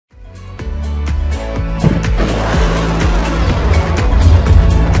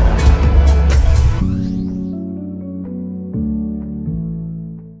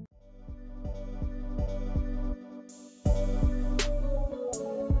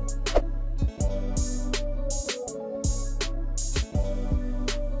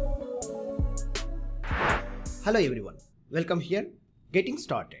Hello everyone, welcome here. Getting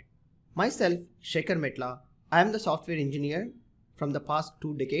started. Myself, Shekhar Metla. I am the software engineer from the past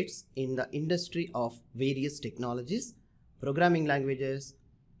 2 decades in the industry of various technologies, programming languages,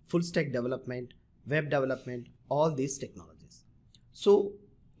 full stack development, web development, all these technologies. So,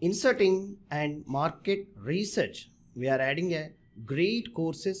 inserting and market research, we are adding a great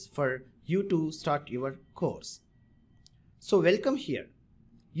courses for you to start your course. So, welcome here.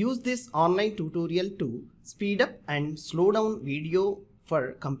 Use this online tutorial to speed up and slow down video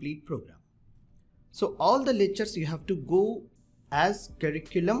for complete program. So all the lectures you have to go as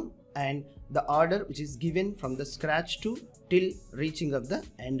curriculum and the order which is given from the scratch to till reaching of the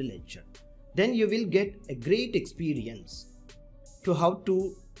end lecture. Then you will get a great experience to how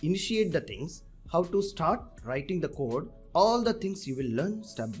to initiate the things, how to start writing the code, all the things you will learn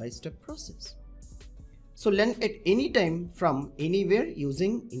step by step process. So learn at any time from anywhere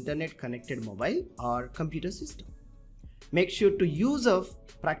using internet connected mobile or computer system. Make sure to use of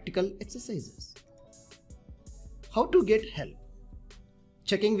practical exercises. How to get help?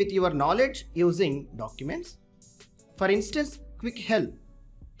 Checking with your knowledge using documents. For instance, quick help,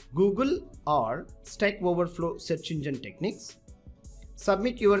 Google or Stack Overflow search engine techniques.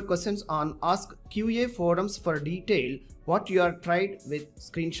 Submit your questions on Ask QA forums for detail what you are tried with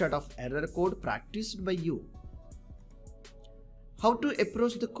screenshot of error code practiced by you. How to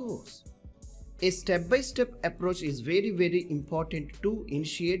approach the course? A step-by-step approach is very important to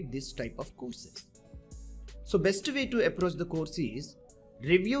initiate this type of courses. So best way to approach the course is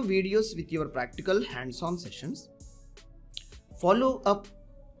review videos with your practical hands-on sessions. Follow up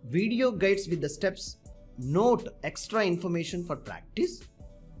video guides with the steps. Note extra information for practice.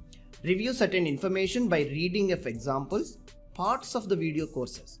 Review certain information by reading of examples, parts of the video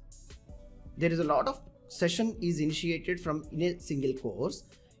courses. There is a lot of session is initiated from in a single course.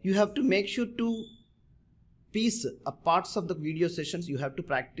 You have to make sure to piece parts of the video sessions you have to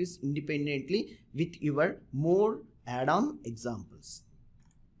practice independently with your more add-on examples.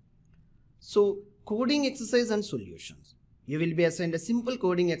 So coding exercise and solutions. You will be assigned a simple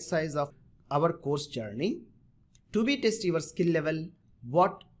coding exercise of our course journey to be test your skill level,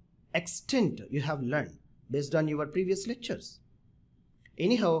 what extent you have learned based on your previous lectures.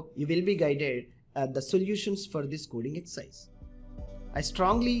 Anyhow, you will be guided at the solutions for this coding exercise. I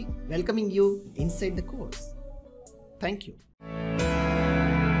strongly welcoming you inside the course. Thank you.